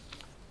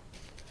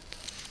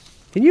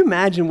 Can you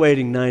imagine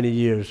waiting 90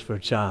 years for a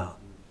child?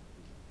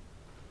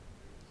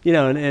 You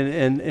know,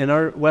 in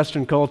our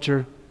Western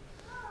culture,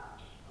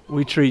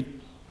 we treat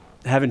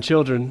having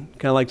children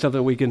kind of like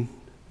something we can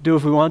do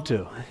if we want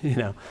to. You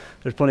know,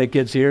 there's plenty of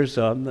kids here,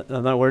 so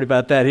I'm not worried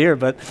about that here.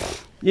 But,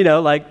 you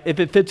know, like if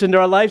it fits into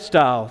our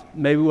lifestyle,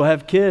 maybe we'll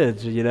have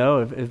kids, you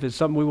know, if it's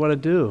something we want to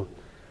do.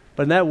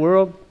 But in that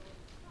world,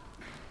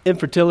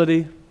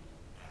 infertility,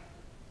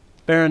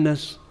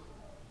 barrenness,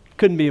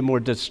 couldn't be a more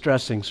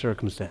distressing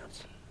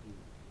circumstance.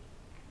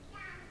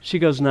 She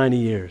goes 90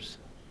 years,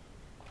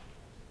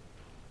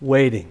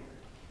 waiting,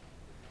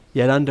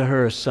 yet unto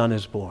her a son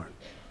is born.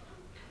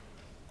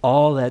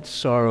 All that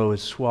sorrow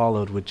is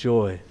swallowed with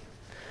joy.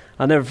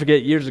 I'll never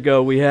forget, years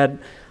ago, we had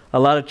a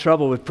lot of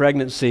trouble with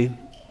pregnancy.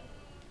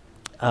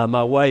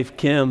 My wife,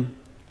 Kim,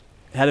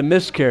 had a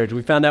miscarriage.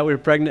 We found out we were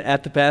pregnant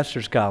at the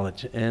pastor's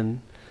college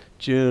in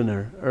June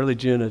or early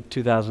June of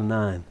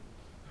 2009.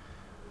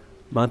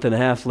 A month and a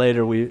half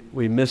later,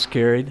 we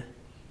miscarried.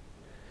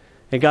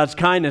 In God's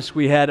kindness,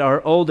 we had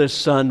our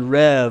oldest son,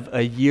 Rev,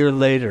 a year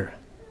later.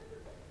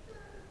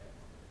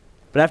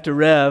 But after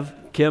Rev,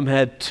 Kim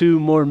had 2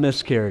 more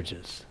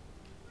miscarriages.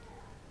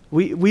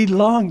 We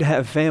longed to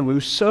have family. We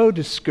were so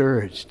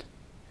discouraged.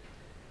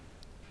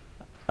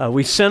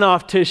 We sent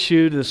off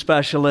tissue to the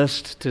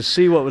specialist to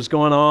see what was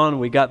going on.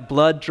 We got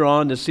blood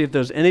drawn to see if there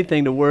was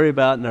anything to worry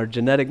about in our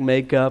genetic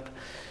makeup.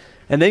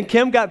 And then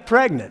Kim got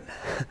pregnant.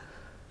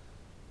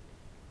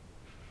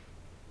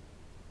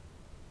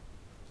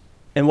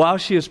 And while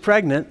she was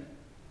pregnant,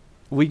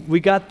 we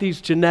got these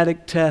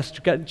genetic tests,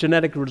 got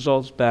genetic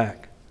results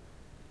back.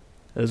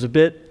 It was a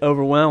bit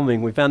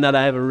overwhelming. We found out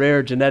I have a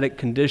rare genetic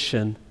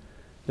condition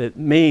that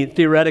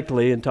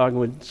theoretically, in talking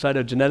with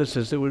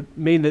cytogeneticists, it would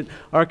mean that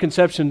our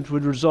conceptions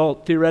would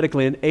result,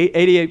 theoretically, in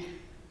 88%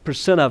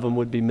 of them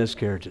would be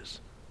miscarriages.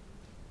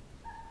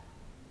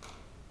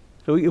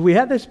 So we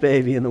had this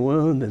baby in the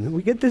womb, and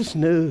we get this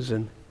news,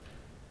 and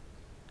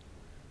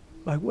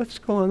like, what's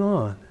going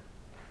on?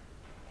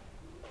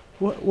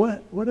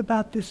 What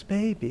about this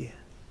baby?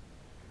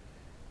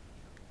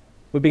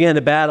 We began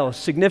to battle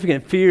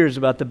significant fears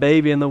about the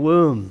baby in the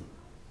womb.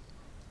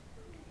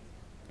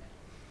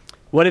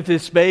 What if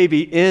this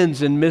baby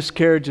ends in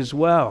miscarriage as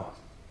well?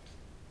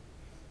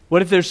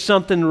 What if there's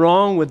something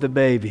wrong with the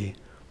baby?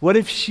 What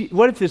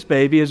if this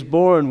baby is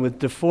born with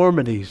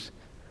deformities?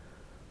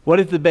 What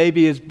if the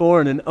baby is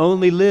born and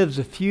only lives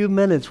a few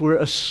minutes? We're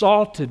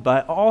assaulted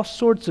by all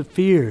sorts of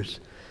fears.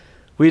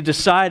 We had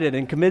decided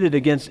and committed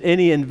against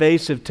any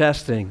invasive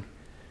testing.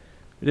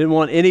 We didn't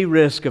want any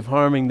risk of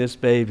harming this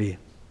baby.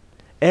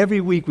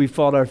 Every week we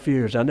fought our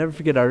fears. I'll never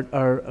forget our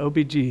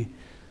OBGYN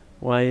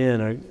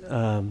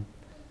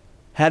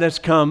had us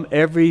come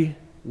every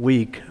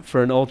week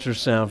for an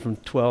ultrasound from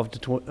 12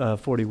 to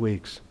 40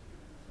 weeks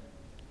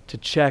to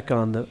check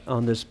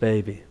on this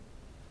baby.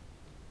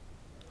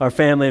 Our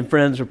family and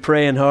friends were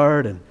praying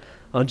hard, and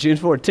on June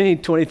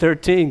 14,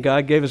 2013,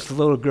 God gave us the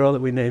little girl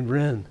that we named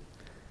Ren.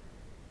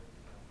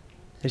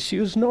 And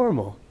she was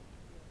normal.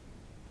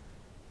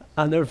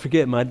 I'll never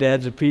forget, my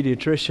dad's a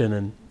pediatrician,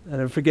 and I'll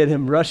never forget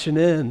him rushing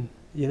in,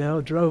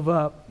 drove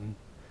up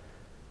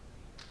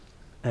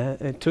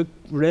and took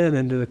Ren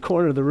into the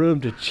corner of the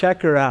room to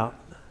check her out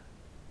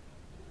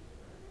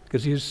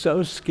because he was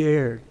so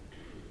scared.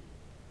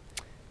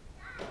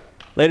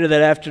 Later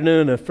that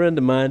afternoon, a friend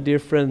of mine, dear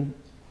friend,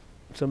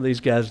 some of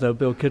these guys know,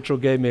 Bill Kittrell,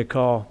 gave me a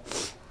call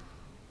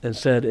and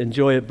said,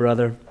 "Enjoy it,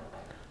 brother.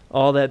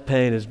 All that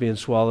pain is being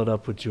swallowed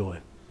up with joy."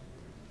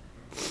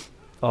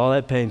 All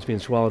that pain's being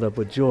swallowed up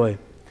with joy.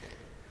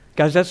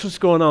 Guys, that's what's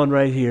going on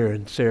right here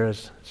in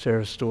Sarah's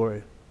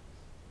story.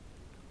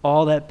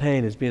 All that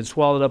pain is being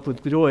swallowed up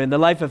with joy. In the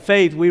life of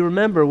faith, we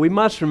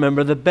must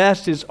remember, the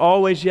best is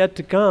always yet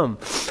to come.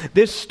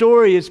 This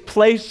story is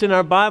placed in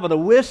our Bible to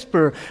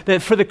whisper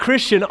that for the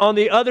Christian, on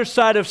the other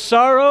side of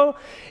sorrow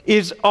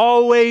is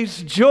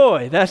always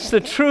joy. That's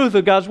the truth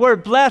of God's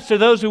word. Blessed are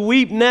those who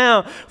weep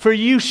now, for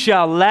you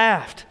shall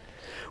laugh.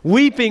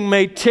 Weeping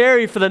may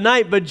tarry for the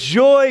night, but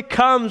joy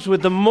comes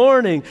with the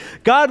morning.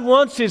 God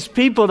wants His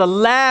people to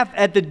laugh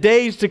at the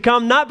days to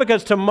come, not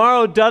because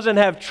tomorrow doesn't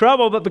have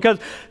trouble, but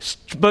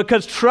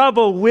because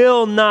trouble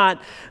will not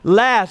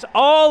last.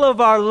 All of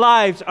our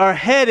lives are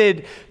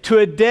headed to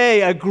a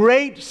day, a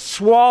great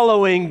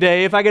swallowing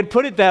day, if I could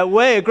put it that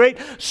way, a great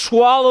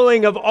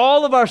swallowing of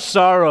all of our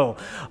sorrow,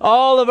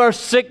 all of our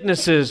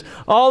sicknesses,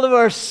 all of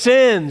our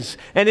sins,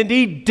 and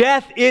indeed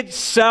death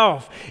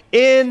itself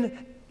in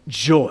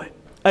joy.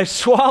 A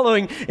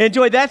swallowing in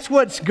joy. That's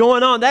what's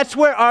going on. That's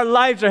where our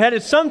lives are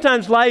headed.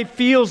 Sometimes life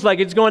feels like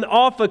it's going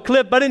off a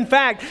cliff, but in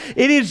fact,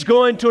 it is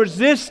going towards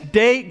this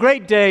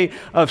great day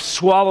of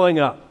swallowing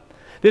up.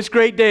 This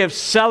great day of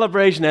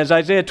celebration, as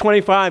Isaiah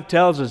 25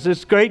 tells us,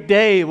 this great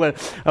day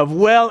of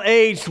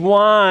well-aged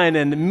wine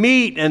and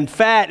meat and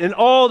fat and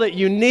all that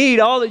you need,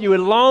 all that you would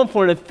long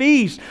for in a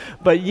feast.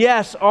 But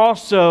yes,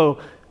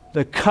 also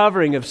the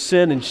covering of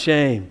sin and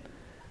shame,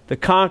 the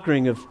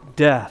conquering of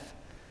death.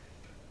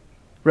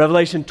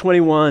 Revelation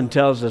 21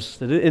 tells us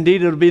that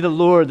indeed it'll be the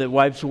Lord that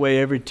wipes away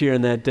every tear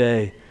in that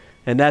day.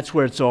 And that's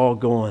where it's all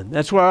going.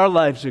 That's where our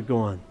lives are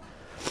going.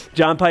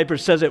 John Piper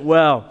says it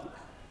well.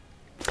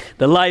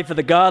 The life of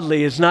the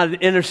godly is not an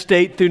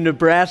interstate through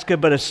Nebraska,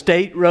 but a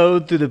state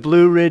road through the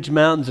Blue Ridge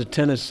Mountains of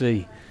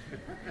Tennessee.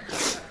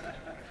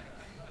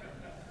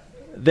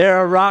 There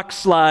are rock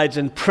slides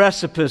and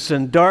precipice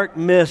and dark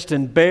mist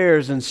and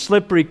bears and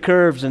slippery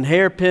curves and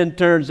hairpin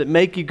turns that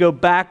make you go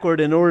backward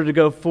in order to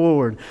go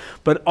forward.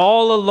 But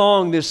all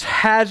along this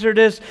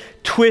hazardous,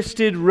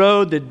 twisted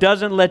road that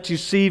doesn't let you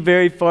see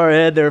very far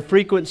ahead, there are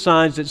frequent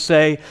signs that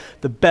say,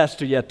 the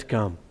best are yet to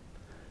come.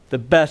 The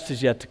best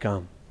is yet to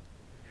come.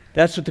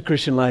 That's what the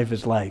Christian life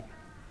is like.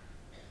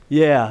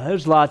 Yeah,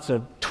 there's lots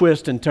of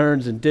twists and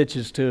turns and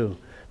ditches too,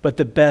 but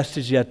the best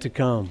is yet to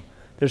come.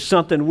 There's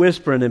something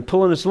whispering and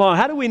pulling us along.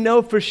 How do we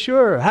know for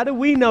sure? How do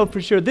we know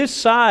for sure? This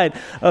side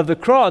of the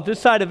cross, this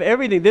side of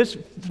everything, this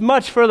is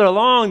much further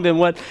along than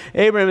what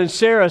Abraham and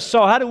Sarah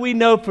saw. How do we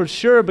know for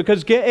sure?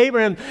 Because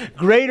Abraham's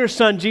greater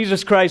son,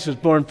 Jesus Christ, was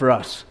born for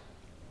us.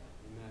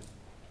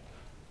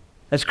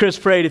 As Chris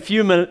prayed a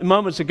few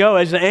moments ago,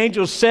 as the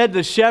angel said to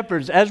the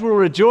shepherds, as we'll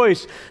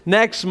rejoice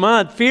next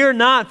month, fear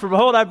not, for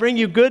behold, I bring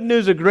you good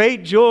news of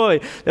great joy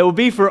that will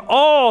be for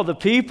all the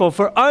people.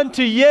 For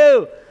unto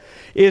you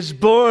is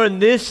born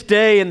this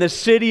day in the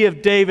city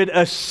of David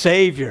a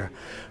Savior,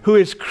 who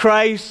is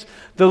Christ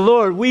the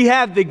Lord. We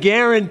have the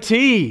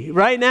guarantee.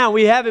 Right now,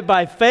 we have it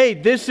by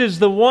faith. This is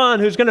the one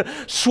who's going to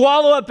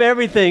swallow up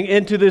everything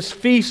into this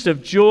feast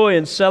of joy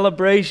and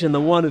celebration, the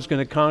one who's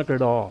going to conquer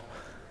it all.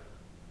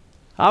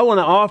 I want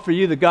to offer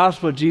you the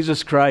gospel of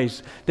Jesus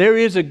Christ. There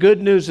is a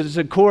good news that is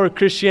the core of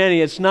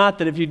Christianity. It's not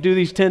that if you do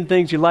these 10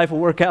 things, your life will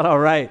work out all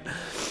right.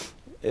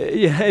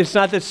 It's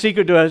not the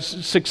secret to a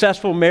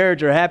successful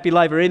marriage or a happy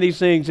life or any of these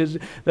things.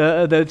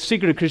 The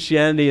secret of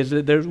Christianity is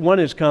that there's one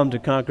has come to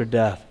conquer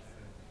death.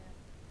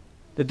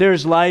 That there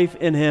is life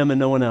in him and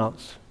no one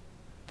else.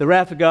 The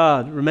wrath of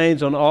God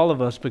remains on all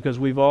of us because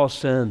we've all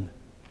sinned.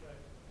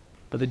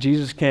 But that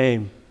Jesus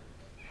came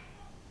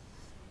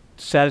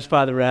to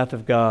satisfy the wrath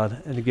of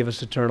God and to give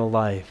us eternal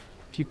life.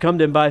 If you come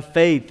to him by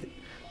faith,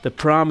 the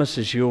promise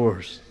is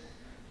yours.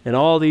 And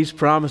all these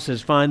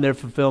promises find their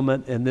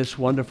fulfillment in this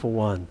wonderful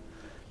one,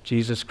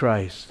 Jesus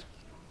Christ,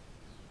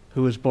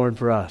 who was born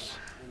for us.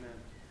 Amen.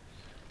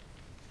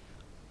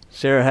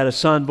 Sarah had a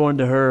son born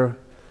to her.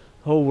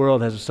 The whole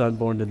world has a son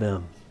born to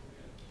them.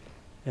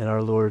 And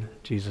our Lord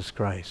Jesus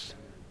Christ.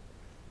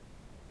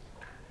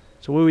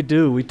 So what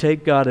do, we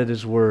take God at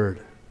his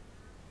word.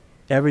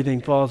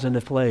 Everything falls into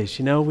place.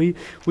 You know, we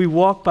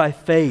walk by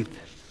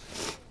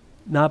faith,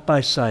 not by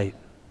sight.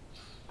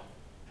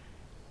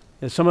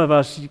 And some of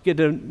us,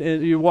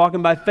 you're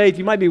walking by faith.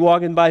 You might be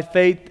walking by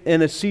faith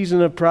in a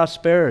season of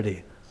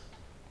prosperity.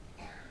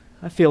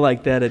 I feel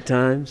like that at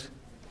times.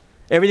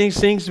 Everything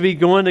seems to be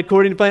going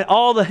according to plan.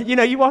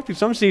 You walk through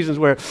some seasons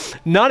where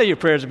none of your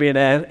prayers are being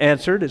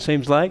answered, it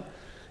seems like.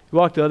 You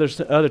walk through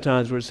other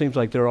times where it seems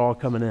like they're all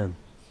coming in.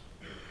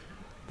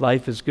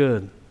 Life is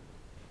good.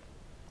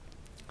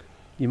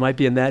 You might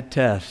be in that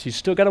test. You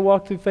still got to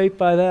walk through faith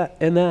by that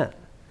and that.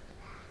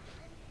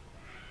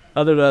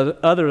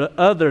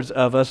 Others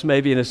of us may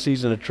be in a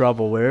season of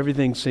trouble where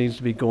everything seems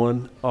to be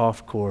going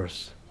off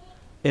course.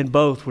 In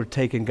both, we're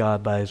taking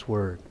God by his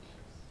word.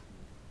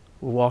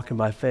 We're walking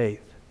by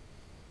faith.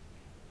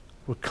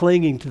 We're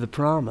clinging to the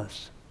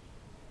promise.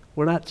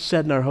 We're not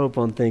setting our hope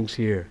on things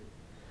here.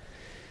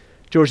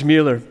 George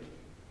Mueller,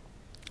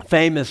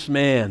 famous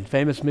man,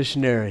 famous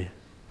missionary,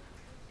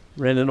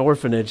 ran an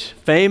orphanage,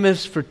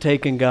 famous for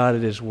taking God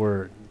at his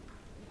word.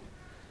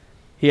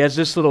 He has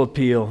this little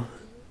appeal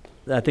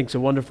that I think is a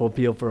wonderful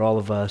appeal for all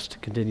of us to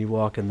continue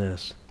walking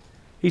this.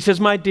 He says,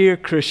 "My dear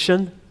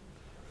Christian,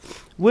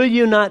 will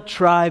you not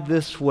try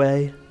this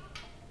way?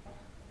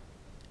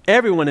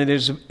 Everyone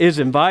is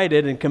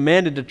invited and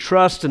commanded to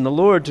trust in the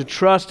Lord, to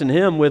trust in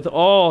him with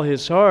all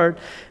his heart,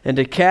 and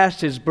to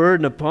cast his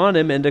burden upon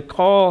him, and to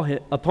call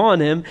upon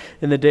him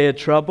in the day of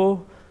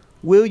trouble.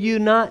 Will you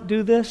not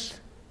do this?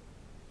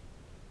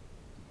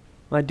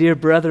 My dear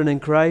brethren in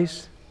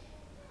Christ,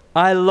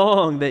 I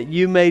long that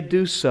you may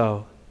do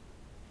so.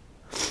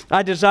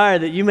 I desire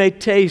that you may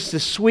taste the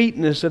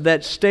sweetness of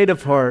that state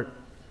of heart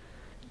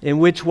in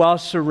which, while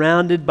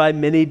surrounded by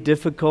many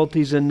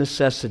difficulties and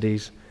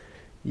necessities,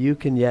 you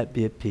can yet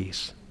be at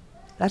peace."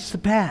 That's the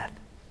path.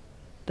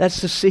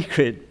 That's the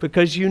secret,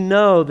 because you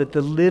know that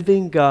the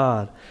living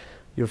God,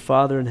 your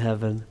Father in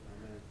heaven,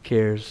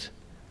 cares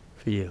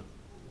for you.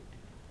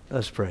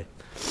 Let's pray.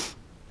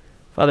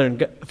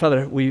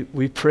 Father,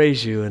 we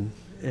praise you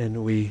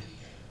and we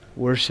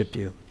worship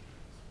you.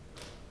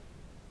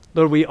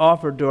 Lord, we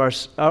offer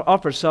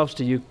ourselves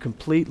to you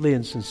completely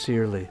and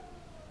sincerely.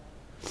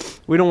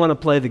 We don't want to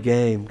play the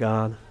game,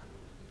 God.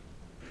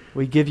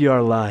 We give you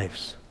our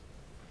lives.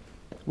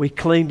 We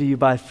cling to you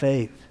by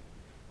faith.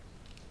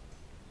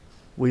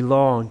 We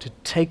long to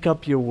take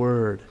up your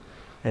word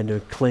and to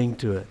cling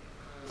to it.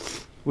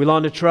 We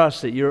long to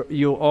trust that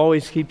you'll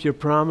always keep your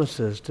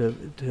promises,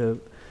 to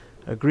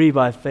agree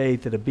by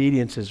faith that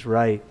obedience is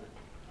right,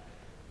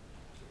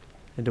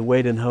 and to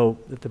wait in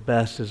hope that the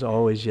best is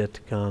always yet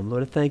to come.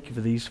 Lord, I thank you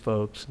for these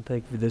folks and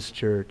thank you for this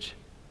church.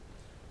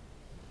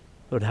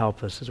 Lord,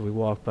 help us as we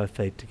walk by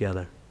faith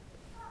together.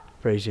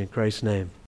 Praise you in Christ's name.